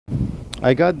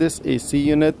I got this AC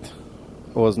unit.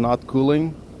 It was not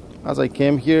cooling. As I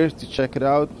came here to check it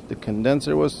out, the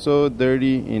condenser was so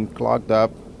dirty and clogged up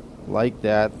like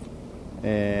that,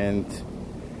 and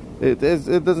it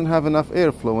doesn't have enough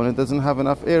airflow. When it doesn't have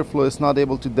enough airflow, it's not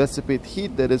able to dissipate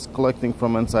heat that is collecting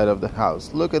from inside of the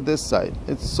house. Look at this side.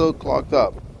 It's so clogged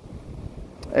up.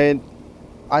 And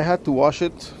I had to wash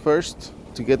it first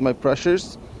to get my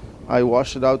pressures. I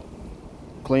washed it out,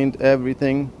 cleaned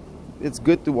everything. It's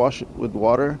good to wash it with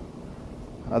water,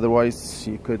 otherwise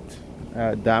you could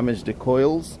damage the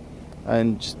coils.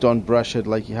 And just don't brush it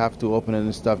like you have to open it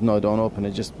and stuff. No, don't open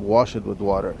it, just wash it with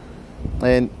water.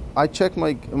 And I checked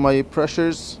my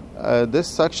pressures. This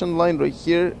suction line right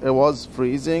here, it was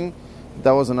freezing.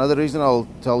 That was another reason, I'll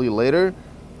tell you later.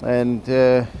 And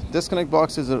disconnect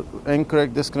box is an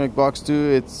incorrect disconnect box too.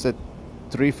 It's a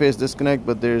 3-phase disconnect,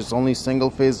 but there's only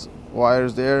single-phase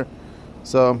wires there.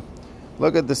 So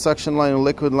look at the suction line and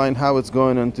liquid line, how it's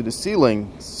going into the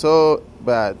ceiling. So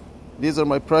bad. These are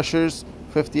my pressures,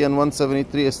 50 and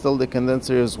 173. Is still the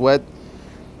condenser is wet.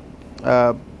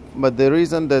 But the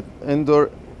reason that indoor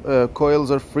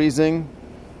coils are freezing,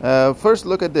 first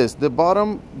look at this. The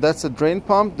bottom, that's a drain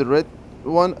pump, the red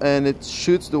one, and it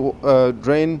shoots the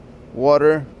drain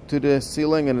water to the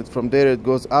ceiling, and from there it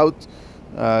goes out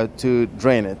to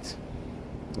drain it.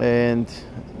 And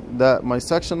that my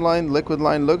suction line, liquid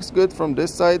line, looks good from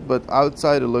this side, but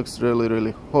outside it looks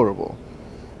really horrible.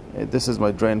 And this is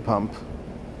my drain pump,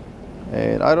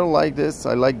 and I don't like this.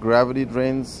 I like gravity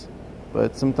drains,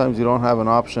 but sometimes you don't have an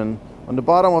option. On the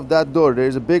bottom of that door,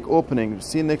 there's a big opening.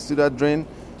 See next to that drain?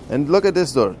 And look at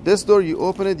this door. This door, you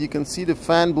open it, you can see the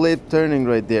fan blade turning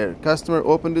right there. Customer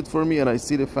opened it for me, and I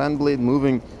see the fan blade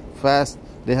moving fast.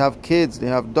 They have kids, they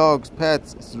have dogs,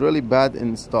 pets. It's really bad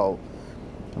install.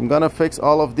 I'm gonna fix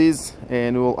all of these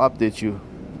and we'll update you.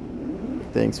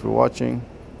 Thanks for watching.